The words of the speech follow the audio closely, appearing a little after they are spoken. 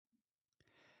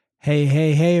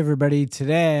Hey, everybody.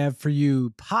 Today I have for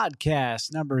you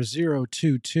podcast number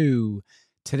 022.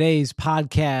 Today's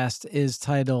podcast is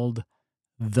titled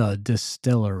The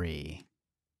Distillery.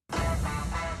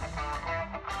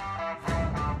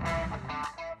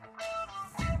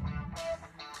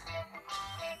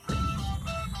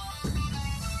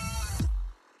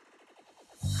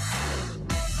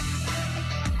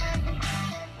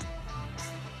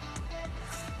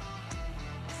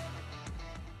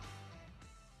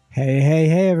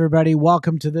 Hey, everybody.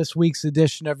 Welcome to this week's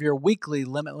edition of your weekly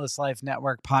Limitless Life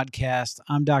Network podcast.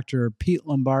 I'm Dr. Pete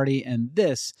Lombardi, and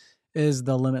this is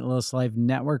the Limitless Life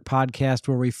Network podcast,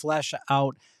 where we flesh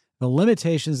out the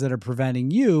limitations that are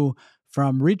preventing you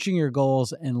from reaching your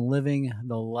goals and living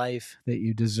the life that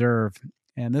you deserve.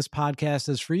 And this podcast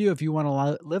is for you if you want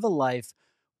to live a life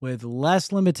with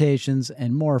less limitations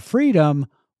and more freedom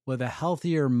with a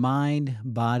healthier mind,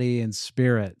 body, and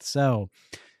spirit. So,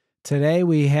 today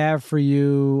we have for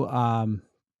you a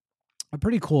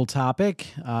pretty cool topic.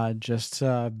 Just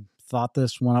thought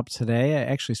this one up today. I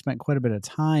actually spent quite a bit of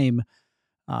time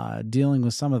dealing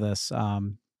with some of this.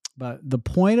 But the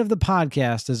point of the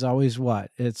podcast is always what?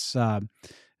 It's to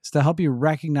help you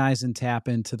recognize and tap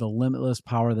into the limitless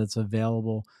power that's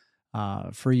available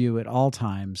for you at all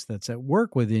times, that's at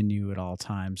work within you at all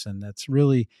times, and that's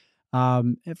really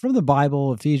from the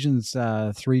Bible, Ephesians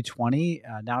 3:20,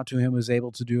 now to him who is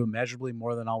able to do immeasurably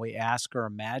more than all we ask or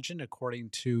imagine, according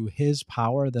to his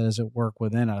power that is at work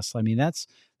within us. I mean, that's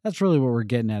really what we're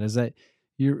getting at, is that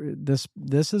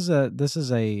this is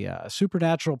a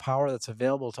supernatural power that's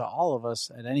available to all of us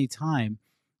at any time.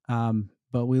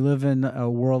 But we live in a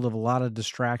world of a lot of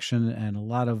distraction and a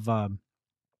lot of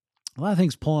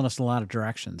things pulling us in a lot of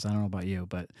directions. I don't know about you,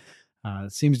 but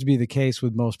it seems to be the case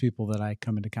with most people that I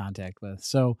come into contact with.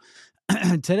 So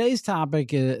today's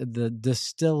topic is the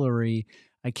distillery.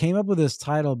 I came up with this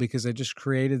title because I just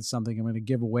created something I'm going to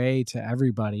give away to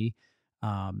everybody.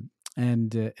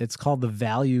 And it's called the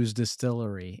Values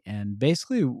Distillery. And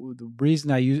basically the reason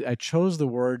I chose the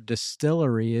word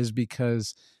distillery is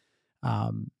because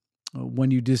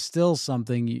when you distill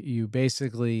something, you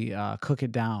basically cook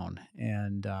it down,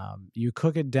 and you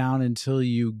cook it down until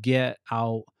you get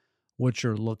out what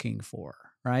you're looking for,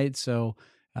 right? So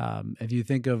if you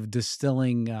think of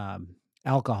distilling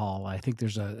alcohol, I think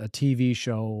there's a TV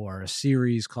show or a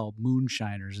series called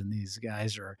Moonshiners, and these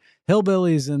guys are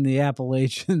hillbillies in the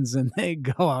Appalachians, and they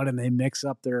go out and they mix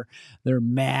up their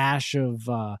mash of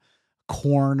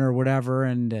corn or whatever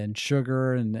and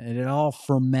sugar, and it all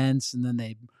ferments, and then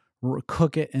they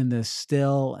cook it in this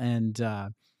still, and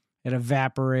it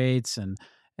evaporates. And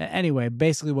anyway,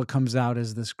 basically what comes out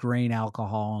is this grain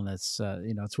alcohol, and it's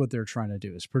it's what they're trying to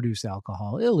do, is produce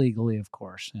alcohol illegally, of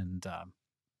course. And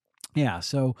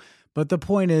but the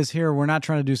point is, here we're not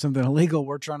trying to do something illegal.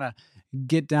 We're trying to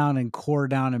get down and core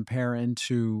down and pair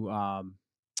into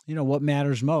what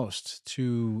matters most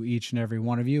to each and every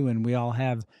one of you. And we all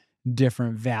have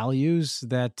different values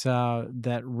that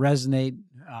resonate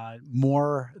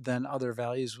more than other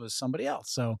values with somebody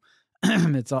else. So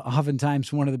it's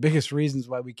oftentimes one of the biggest reasons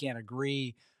why we can't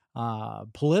agree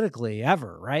politically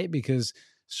ever, right? Because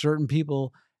certain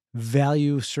people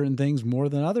value certain things more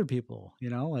than other people.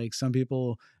 Like some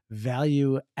people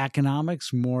value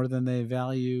economics more than they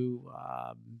value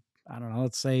I don't know,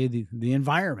 let's say the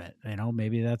environment.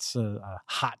 Maybe that's a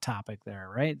hot topic there,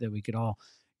 right? That we could all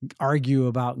argue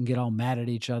about and get all mad at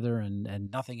each other,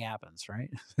 and nothing happens, right?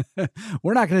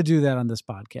 We're not going to do that on this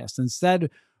podcast.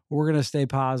 Instead, we're going to stay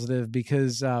positive,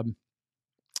 because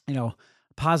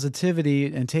positivity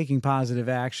and taking positive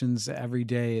actions every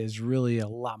day is really a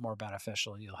lot more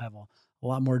beneficial. You'll have a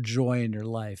lot more joy in your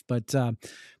life. But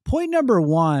point number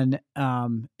one,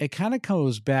 it kind of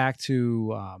goes back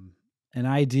to an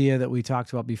idea that we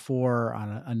talked about before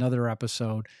on another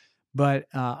episode. But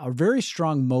a very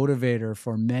strong motivator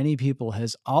for many people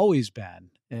has always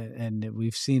been, and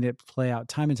we've seen it play out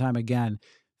time and time again,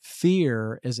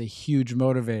 fear is a huge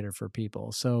motivator for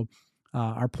people. So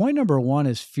our point number one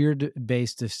is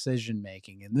fear-based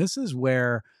decision-making. And this is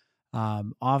where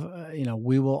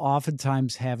we will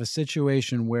oftentimes have a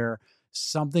situation where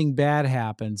something bad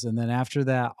happens, and then after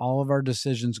that, all of our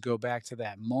decisions go back to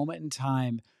that moment in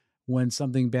time when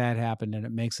something bad happened, and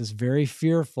it makes us very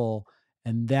fearful.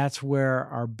 And that's where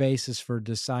our basis for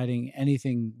deciding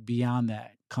anything beyond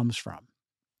that comes from.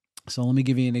 So let me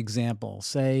give you an example.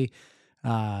 Say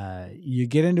you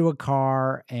get into a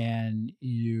car and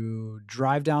you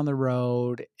drive down the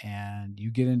road and you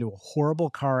get into a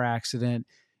horrible car accident.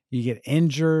 You get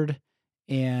injured,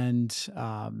 and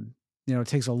it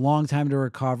takes a long time to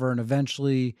recover, and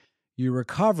eventually you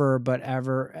recover. But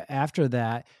after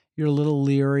that, you're a little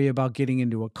leery about getting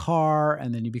into a car,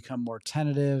 and then you become more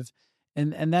tentative,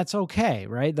 and that's okay,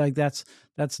 right? Like that's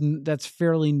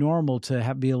fairly normal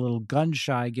to be a little gun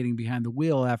shy getting behind the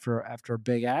wheel after a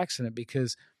big accident,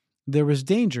 because there was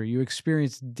danger. You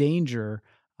experienced danger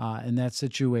in that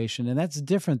situation, and that's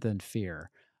different than fear.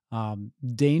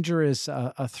 Danger is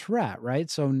a threat, right?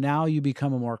 So now you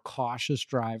become a more cautious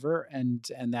driver, and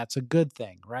that's a good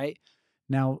thing, right?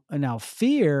 Now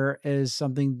fear is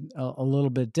something a little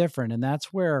bit different, and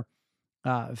that's where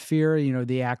fear,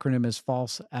 the acronym is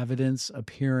false evidence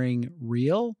appearing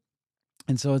real.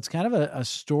 And so it's kind of a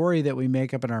story that we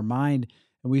make up in our mind.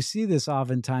 And we see this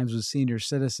oftentimes with senior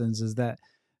citizens, is that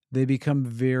they become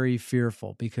very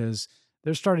fearful because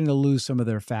they're starting to lose some of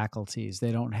their faculties.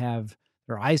 They don't have,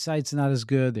 their eyesight's not as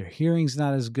good, their hearing's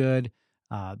not as good,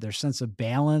 their sense of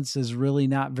balance is really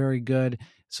not very good.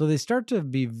 So they start to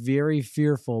be very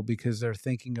fearful because they're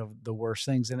thinking of the worst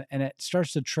things. And it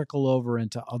starts to trickle over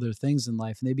into other things in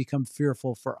life. And they become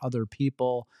fearful for other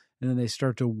people. And then they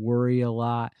start to worry a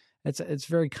lot. It's a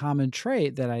very common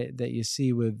trait that you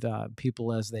see with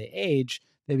people as they age.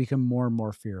 They become more and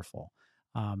more fearful.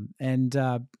 And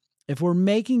if we're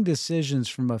making decisions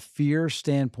from a fear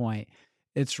standpoint,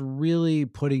 it's really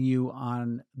putting you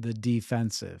on the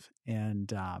defensive,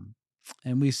 and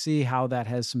we see how that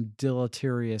has some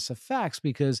deleterious effects,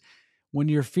 because when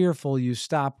you're fearful, you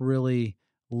stop really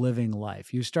living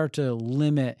life. You start to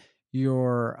limit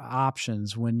your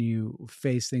options when you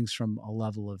face things from a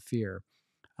level of fear.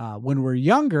 When we're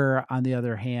younger, on the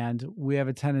other hand, we have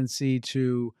a tendency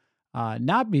to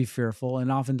not be fearful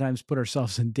and oftentimes put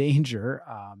ourselves in danger.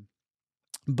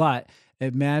 But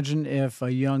imagine if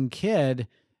a young kid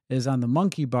is on the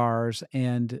monkey bars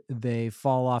and they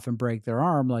fall off and break their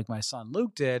arm, like my son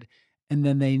Luke did, and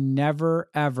then they never,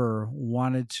 ever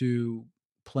wanted to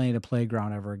play in a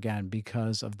playground ever again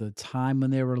because of the time when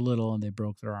they were little and they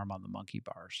broke their arm on the monkey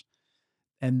bars.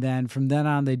 And then from then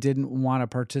on, they didn't want to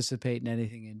participate in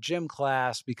anything in gym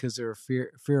class because they were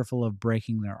fearful of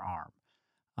breaking their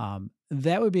arm.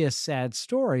 That would be a sad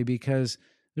story, because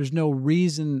there's no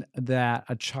reason that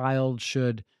a child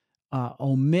should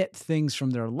omit things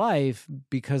from their life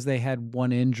because they had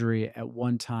one injury at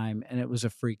one time and it was a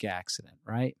freak accident,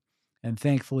 right? And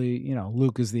thankfully,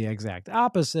 Luke is the exact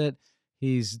opposite.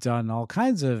 He's done all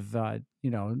kinds of,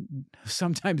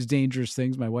 sometimes dangerous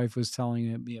things. My wife was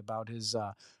telling me about his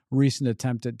recent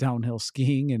attempt at downhill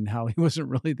skiing and how he wasn't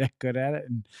really that good at it,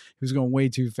 and he was going way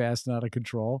too fast and out of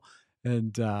control.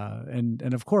 And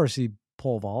of course he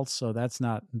pole vaults, so that's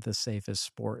not the safest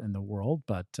sport in the world.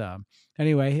 But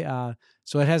anyway,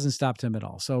 so it hasn't stopped him at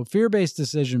all. So fear-based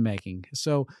decision making.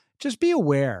 So just be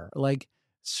aware, like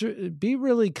be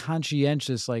really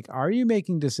conscientious. Like, are you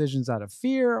making decisions out of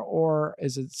fear, or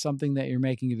is it something that you're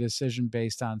making a decision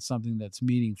based on something that's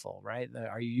meaningful, right?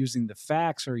 Are you using the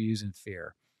facts, or are you using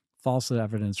fear? False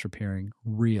evidence appearing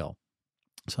real.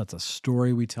 So that's a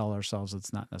story we tell ourselves.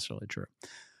 It's not necessarily true.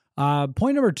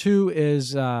 Point number 2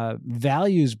 is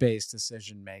values-based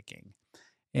decision making.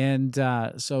 And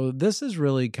so this is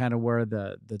really kind of where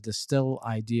the distill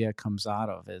idea comes out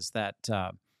of, is that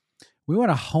we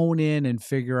want to hone in and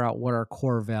figure out what our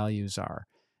core values are.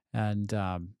 And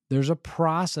there's a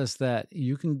process that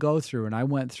you can go through, and I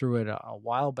went through it a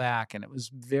while back, and it was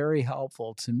very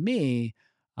helpful to me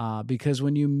because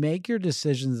when you make your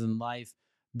decisions in life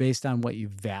based on what you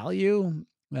value,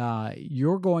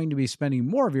 you're going to be spending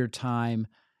more of your time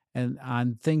and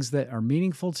on things that are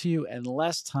meaningful to you, and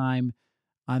less time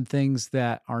on things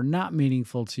that are not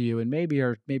meaningful to you, and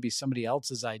maybe somebody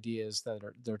else's ideas that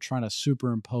they're trying to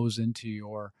superimpose into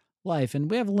your life. And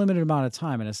we have a limited amount of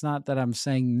time, and it's not that I'm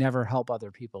saying never help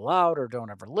other people out or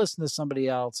don't ever listen to somebody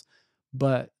else,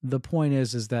 but the point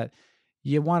is that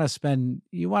you want to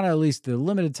at least the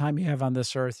limited time you have on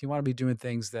this earth, you want to be doing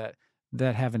things that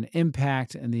have an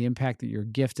impact, and the impact that you're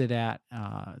gifted at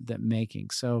that making.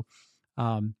 So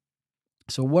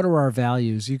what are our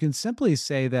values? You can simply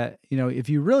say that, if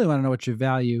you really want to know what you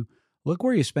value, look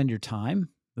where you spend your time,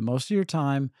 the most of your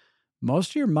time,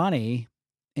 most of your money,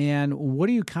 and what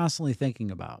are you constantly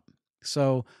thinking about?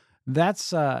 So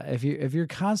that's if you're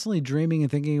constantly dreaming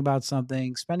and thinking about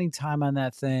something, spending time on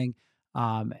that thing,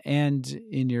 and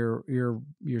you're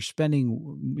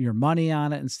spending your money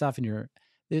on it and stuff, and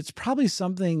it's probably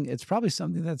something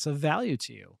that's of value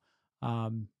to you.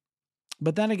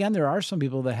 But then again, there are some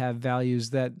people that have values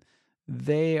that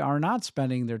they are not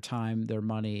spending their time, their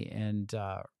money, and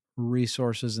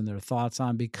resources and their thoughts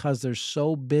on, because they're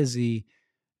so busy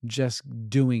just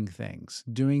doing things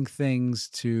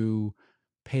to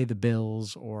pay the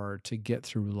bills or to get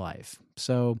through life.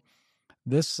 So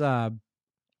this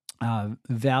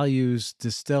Values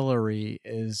Distillery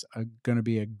is going to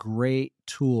be a great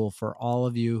tool for all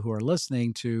of you who are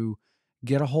listening to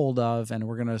get a hold of, and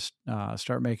we're going to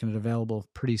start making it available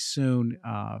pretty soon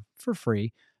for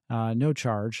free, no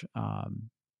charge,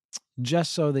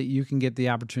 just so that you can get the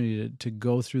opportunity to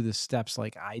go through the steps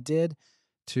like I did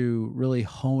to really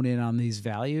hone in on these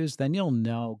values. Then you'll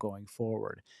know going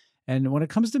forward. And when it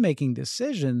comes to making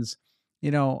decisions,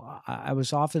 I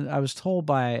was told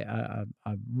by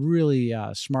a really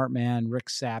smart man, Rick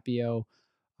Sapio,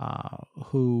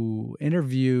 who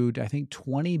interviewed, I think,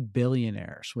 20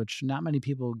 billionaires, which not many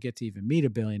people get to even meet a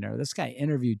billionaire. This guy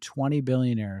interviewed 20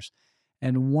 billionaires.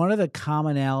 And one of the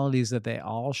commonalities that they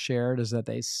all shared is that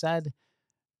they said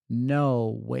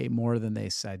no way more than they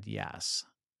said yes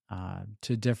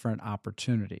to different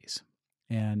opportunities.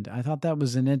 And I thought that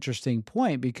was an interesting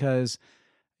point because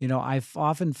I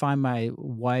often find my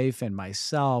wife and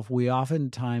myself, we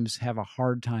oftentimes have a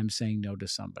hard time saying no to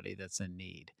somebody that's in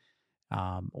need.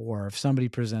 Or if somebody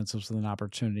presents us with an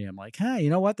opportunity, I'm like, hey, you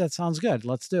know what? That sounds good.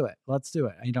 Let's do it. Let's do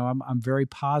it. I'm very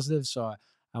positive. So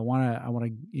I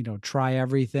want to, try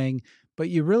everything, but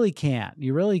you really can't.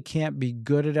 You really can't be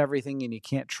good at everything and you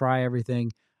can't try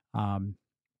everything.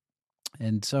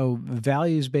 And so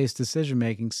values-based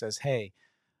decision-making says, hey,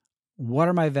 what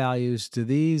are my values?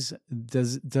 Does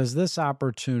this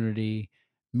opportunity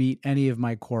meet any of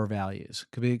my core values?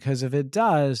 Because if it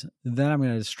does, then I'm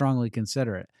going to strongly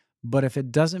consider it. But if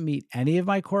it doesn't meet any of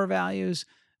my core values,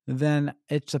 then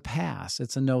it's a pass.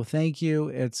 It's a no, thank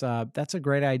you. That's a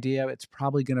great idea. It's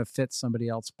probably going to fit somebody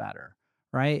else better,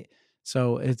 right?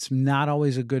 So it's not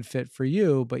always a good fit for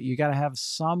you, but you got to have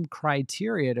some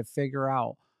criteria to figure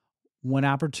out when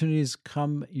opportunities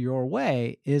come your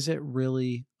way, is it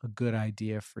really a good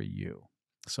idea for you?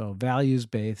 So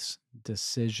values-based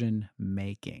decision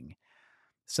making.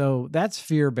 So that's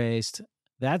fear-based,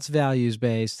 that's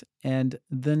values-based. And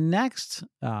the next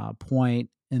point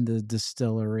in the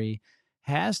distillery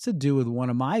has to do with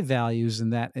one of my values,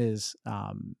 and that is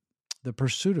the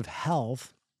pursuit of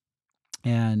health.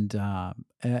 And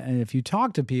if you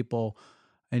talk to people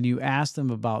and you ask them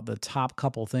about the top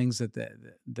couple things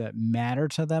that matter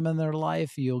to them in their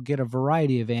life, you'll get a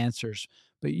variety of answers.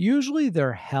 But usually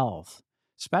their health,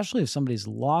 especially if somebody's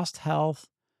lost health,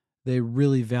 they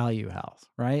really value health,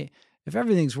 right? If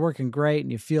everything's working great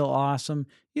and you feel awesome,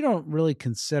 you don't really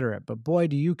consider it. But boy,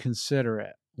 do you consider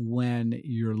it when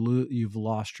you've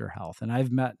lost your health. And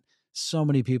I've met so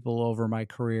many people over my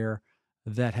career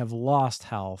that have lost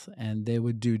health, and they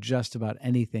would do just about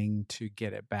anything to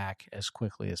get it back as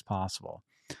quickly as possible.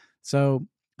 So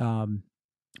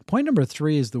point number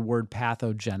 3 is the word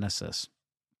pathogenesis.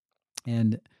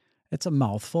 And it's a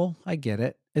mouthful. I get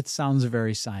it. It sounds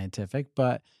very scientific,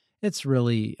 but it's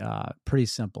really pretty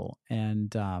simple.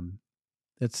 And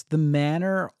it's the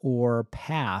manner or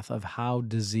path of how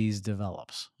disease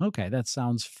develops. Okay, that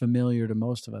sounds familiar to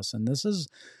most of us. And this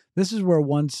is where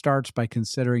one starts by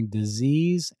considering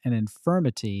disease and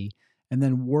infirmity and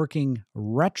then working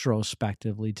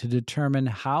retrospectively to determine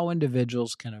how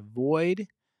individuals can avoid,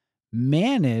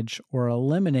 manage, or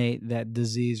eliminate that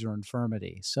disease or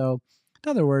infirmity. So,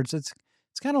 in other words, it's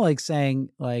kind of like saying,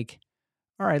 like,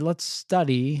 all right, let's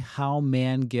study how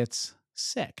man gets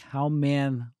sick, how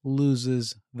man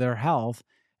loses their health,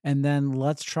 and then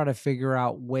let's try to figure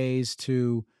out ways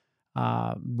to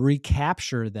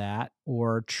recapture that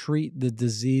or treat the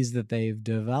disease that they've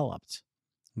developed.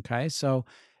 Okay, so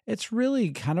it's really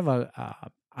kind of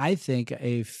I think,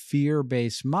 a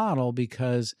fear-based model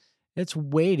because it's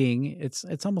waiting.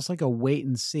 It's almost like a wait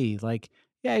and see. Like,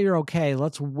 yeah, you're okay.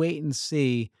 Let's wait and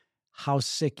see how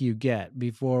sick you get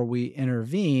before we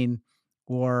intervene,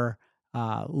 or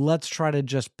let's try to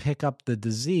just pick up the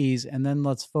disease and then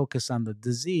let's focus on the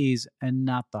disease and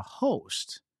not the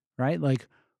host, right? Like,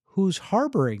 who's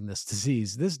harboring this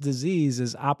disease? This disease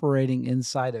is operating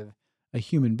inside of a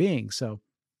human being. So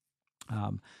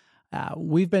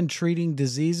we've been treating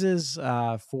diseases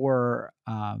for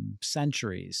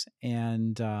centuries,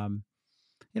 and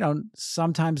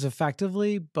sometimes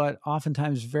effectively, but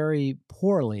oftentimes very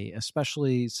poorly,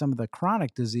 especially some of the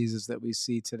chronic diseases that we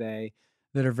see today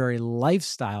that are very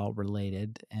lifestyle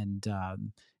related. And,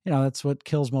 that's what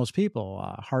kills most people: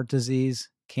 heart disease,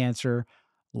 cancer,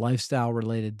 lifestyle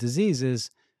related diseases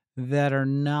that are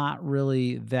not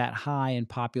really that high in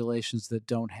populations that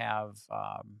don't have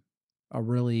a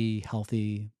really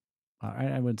healthy,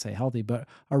 I wouldn't say healthy, but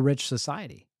a rich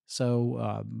society.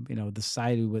 So, the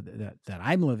society that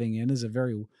I'm living in is a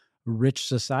very rich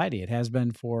society. It has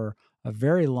been for a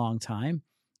very long time.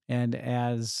 And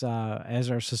as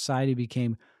our society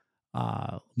became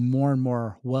more and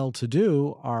more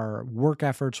well-to-do, our work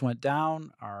efforts went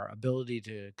down, our ability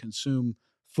to consume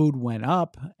food went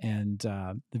up, and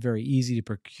very easy to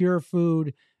procure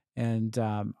food, and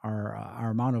our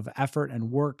amount of effort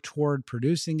and work toward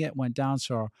producing it went down.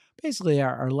 So basically,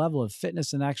 our level of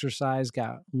fitness and exercise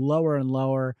got lower and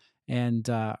lower, and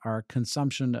our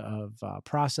consumption of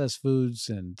processed foods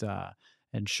and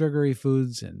sugary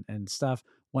foods and stuff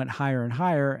went higher and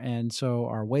higher. And so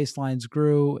our waistlines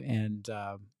grew, and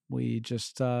we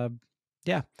just,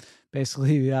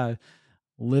 basically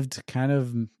lived kind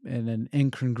of in an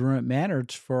incongruent manner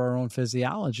for our own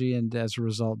physiology. And as a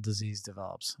result, disease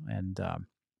develops. And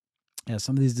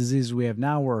some of these diseases we have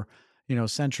now were,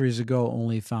 centuries ago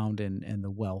only found in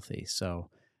the wealthy. So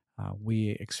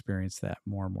we experience that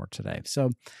more and more today.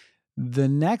 So the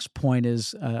next point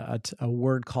is a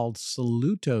word called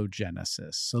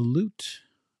salutogenesis.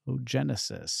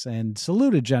 Salutogenesis. And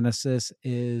salutogenesis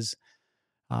is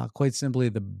quite simply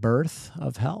the birth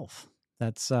of health.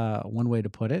 That's one way to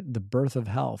put it, the birth of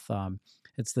health.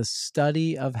 It's the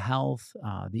study of health,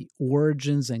 the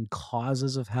origins and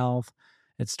causes of health.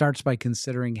 It starts by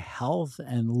considering health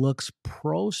and looks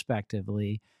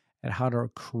prospectively at how to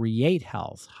create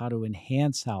health, how to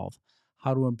enhance health,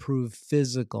 how to improve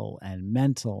physical and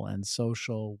mental and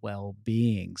social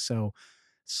well-being. So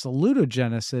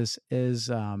salutogenesis is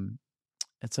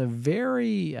it's a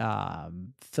very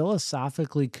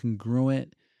philosophically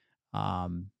congruent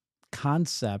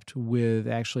concept with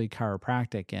actually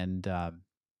chiropractic. And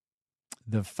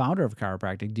the founder of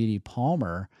chiropractic, D.D.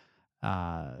 Palmer,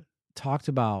 talked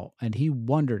about, and he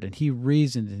wondered and he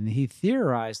reasoned and he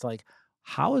theorized, like,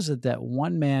 how is it that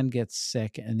one man gets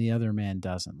sick and the other man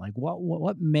doesn't? Like,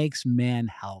 what makes man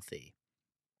healthy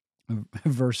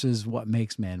versus what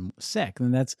makes man sick?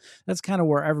 And that's kind of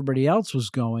where everybody else was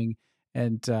going.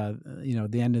 And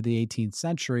the end of the 18th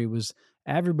century was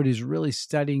everybody's really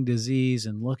studying disease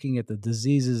and looking at the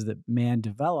diseases that man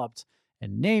developed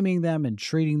and naming them and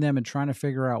treating them and trying to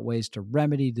figure out ways to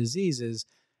remedy diseases.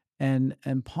 And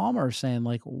Palmer saying,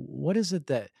 like, what is it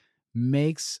that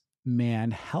makes man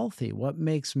healthy? What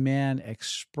makes man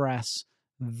express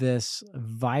this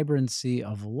vibrancy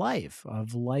of life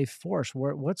force?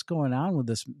 What's going on with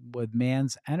with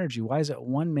man's energy? Why is it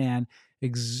one man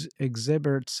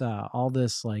exhibits all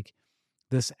this, like,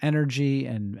 this energy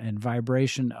and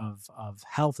vibration of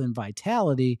health and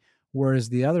vitality, whereas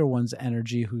the other one's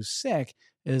energy, who's sick,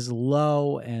 is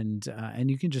low, and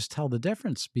you can just tell the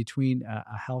difference between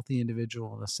a healthy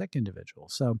individual and a sick individual.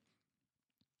 So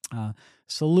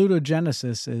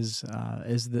salutogenesis is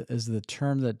the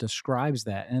term that describes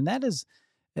that, and that is,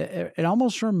 it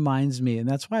almost reminds me, and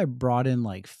that's why I brought in,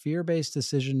 like, fear-based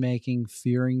decision making,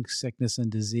 fearing sickness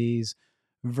and disease,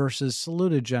 versus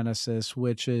salutogenesis,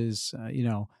 which is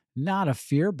not a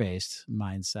fear-based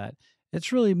mindset.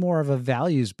 It's really more of a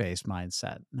values-based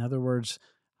mindset. In other words,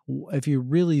 if you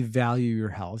really value your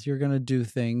health, you're going to do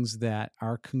things that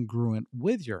are congruent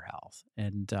with your health.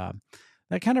 And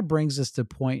that kind of brings us to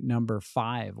point number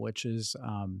 5, which is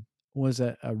was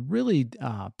a really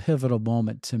pivotal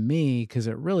moment to me, because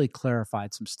it really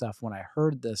clarified some stuff when I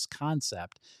heard this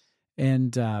concept.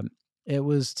 And it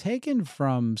was taken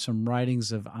from some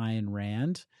writings of Ayn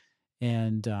Rand.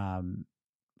 And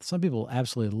some people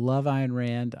absolutely love Ayn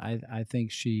Rand. I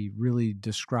think she really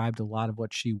described a lot of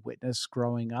what she witnessed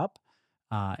growing up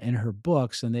in her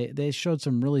books. And they showed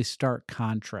some really stark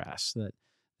contrasts that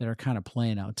are kind of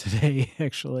playing out today,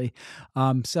 actually.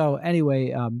 So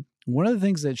anyway, one of the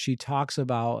things that she talks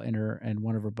about in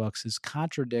one of her books is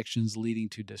contradictions leading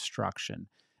to destruction.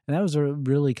 And that was a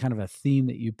really kind of a theme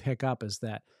that you pick up, is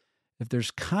that if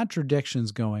there's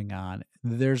contradictions going on,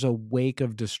 there's a wake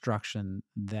of destruction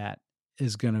that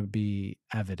is going to be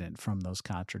evident from those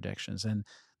contradictions. And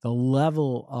the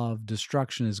level of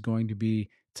destruction is going to be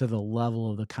to the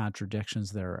level of the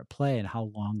contradictions that are at play and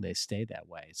how long they stay that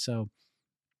way. So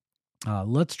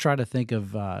let's try to think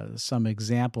of some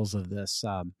examples of this.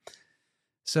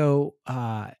 So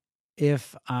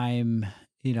if I'm,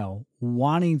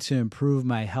 wanting to improve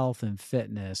my health and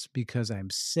fitness because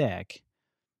I'm sick,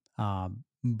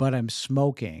 but I'm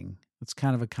smoking, it's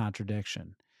kind of a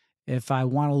contradiction. If I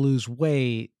want to lose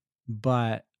weight,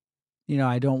 but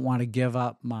I don't want to give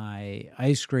up my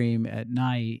ice cream at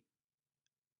night,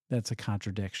 that's a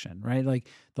contradiction, right? Like,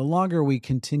 the longer we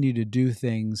continue to do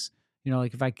things,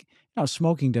 like, if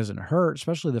smoking doesn't hurt,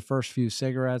 especially the first few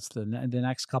cigarettes, the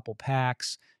next couple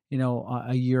packs,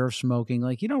 a year of smoking,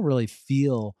 like, you don't really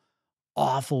feel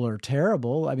awful or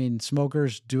terrible. I mean,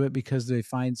 smokers do it because they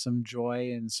find some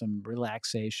joy and some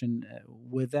relaxation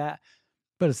with that.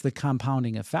 but it's the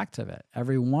compounding effect of it.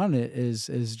 Every one is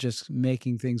just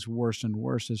making things worse and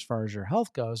worse as far as your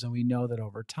health goes. And we know that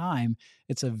over time,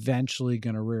 it's eventually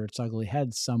going to rear its ugly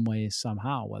head some way,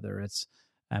 somehow, whether it's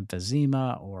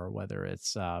emphysema or whether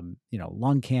it's,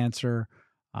 lung cancer,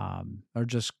 or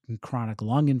just chronic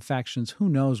lung infections. Who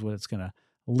knows what it's going to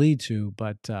lead to,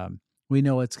 but we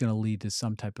know it's going to lead to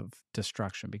some type of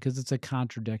destruction because it's a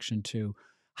contradiction to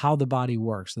how the body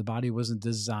works. The body wasn't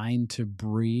designed to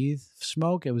breathe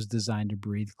smoke. It was designed to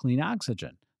breathe clean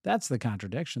oxygen. That's the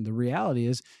contradiction. The reality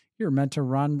is you're meant to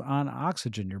run on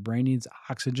oxygen. Your brain needs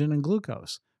oxygen and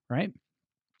glucose, right?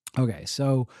 Okay,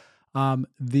 so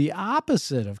the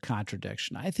opposite of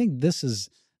contradiction, I think this is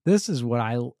what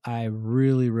I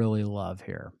really, really love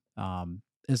here.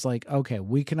 Is like, okay,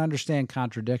 we can understand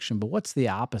contradiction, but what's the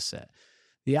opposite?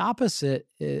 The opposite,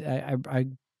 I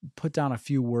put down a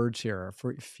few words here, for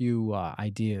a few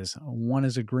ideas. One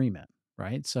is agreement,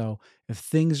 right? So if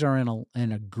things are in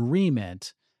an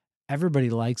agreement,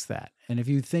 everybody likes that. And if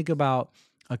you think about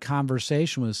a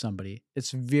conversation with somebody,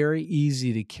 it's very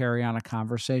easy to carry on a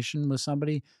conversation with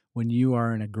somebody when you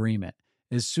are in agreement.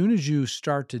 As soon as you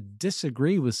start to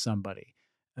disagree with somebody,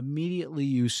 immediately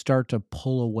you start to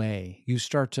pull away. You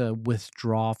start to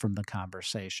withdraw from the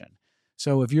conversation.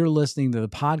 So if you're listening to the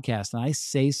podcast and I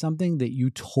say something that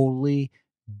you totally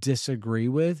disagree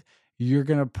with, you're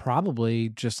going to probably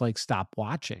just like stop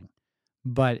watching.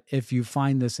 But if you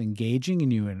find this engaging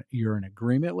and you're in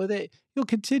agreement with it, you'll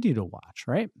continue to watch,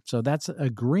 right? So that's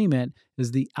agreement is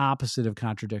the opposite of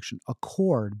contradiction.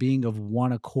 Accord, being of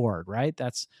one accord, right?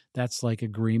 That's like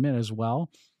agreement as well.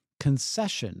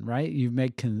 Concession, right? You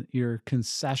make your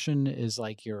concession is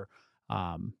like your,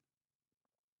 I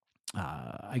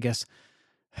guess,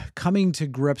 coming to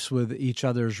grips with each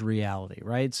other's reality,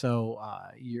 right? So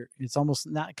it's almost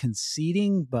not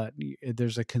conceding, but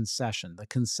there's a concession. The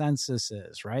consensus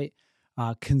is, right?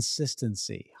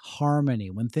 Consistency,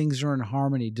 harmony. When things are in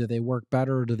harmony, do they work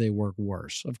better or do they work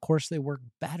worse? Of course they work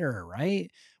better,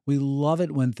 right? We love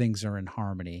it when things are in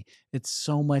harmony. It's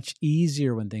so much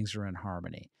easier when things are in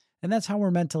harmony. And that's how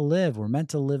we're meant to live. We're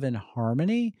meant to live in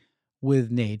harmony with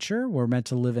nature. We're meant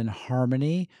to live in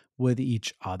harmony with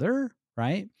each other,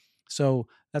 right? So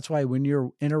that's why when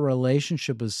you're in a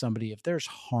relationship with somebody, if there's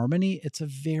harmony, it's a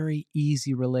very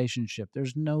easy relationship.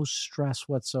 There's no stress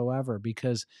whatsoever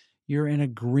because you're in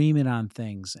agreement on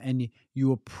things and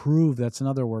you approve. That's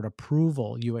another word,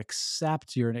 approval. You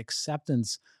accept, you're in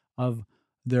acceptance of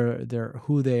their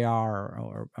who they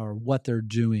are or what they're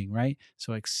doing, right?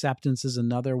 So acceptance is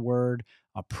another word.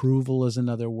 Approval is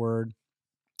another word.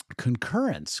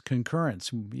 Concurrence,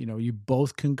 you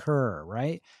both concur,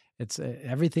 right? It's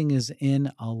everything is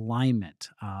in alignment.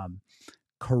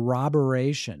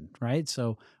 Corroboration, right?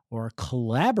 So, or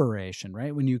collaboration,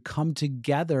 right? When you come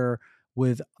together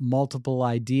with multiple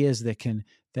ideas that can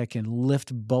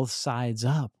lift both sides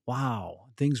up. Wow,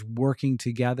 things working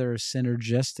together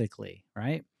synergistically,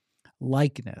 right?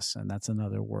 Likeness, and that's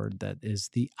another word that is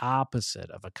the opposite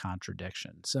of a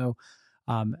contradiction. So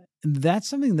that's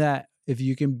something that if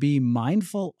you can be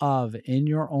mindful of in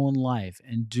your own life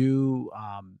and do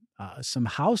some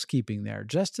housekeeping there,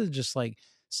 just like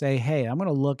say, hey, I'm going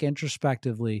to look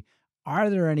introspectively. Are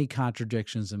there any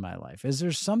contradictions in my life? Is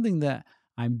there something that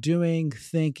I'm doing,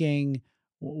 thinking,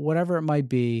 whatever it might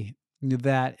be,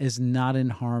 that is not in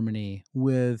harmony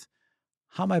with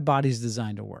how my body's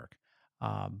designed to work?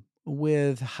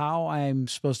 With how I'm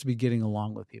supposed to be getting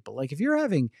along with people. Like if you're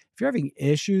having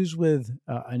issues with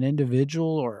an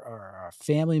individual or a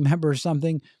family member or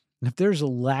something, if there's a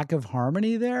lack of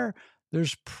harmony there,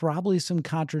 there's probably some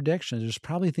contradictions. There's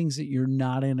probably things that you're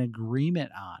not in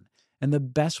agreement on. And the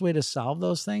best way to solve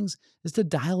those things is to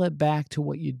dial it back to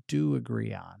what you do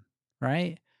agree on,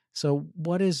 right? So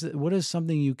what is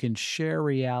something you can share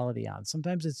reality on?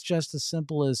 Sometimes it's just as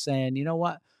simple as saying, you know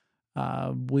what?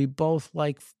 We both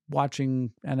like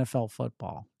watching NFL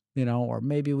football, or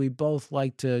maybe we both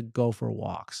like to go for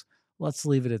walks. Let's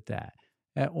leave it at that.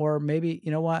 Or maybe,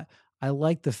 you know what? I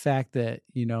like the fact that,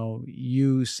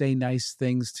 you say nice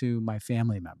things to my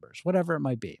family members, whatever it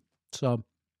might be. So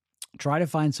try to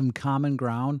find some common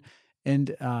ground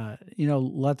and,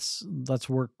 let's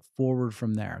work forward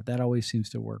from there. That always seems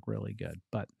to work really good.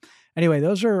 But anyway,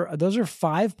 those are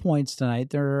 5 points tonight.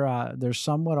 They're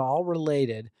somewhat all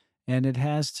related. And it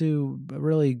has to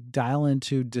really dial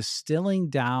into distilling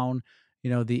down,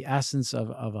 the essence of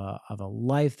a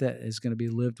life that is going to be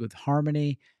lived with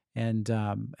harmony and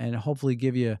hopefully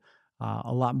give you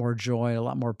a lot more joy, a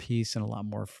lot more peace, and a lot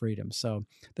more freedom. So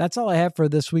that's all I have for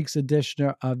this week's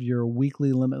edition of your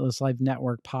weekly Limitless Life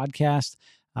Network podcast.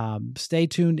 Stay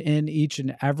tuned in each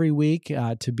and every week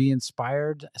to be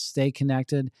inspired, stay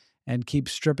connected, and keep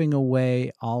stripping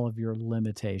away all of your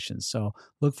limitations. So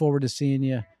look forward to seeing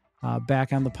you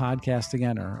back on the podcast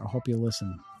again, or I hope you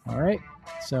listen. All right.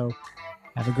 So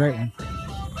have a great one.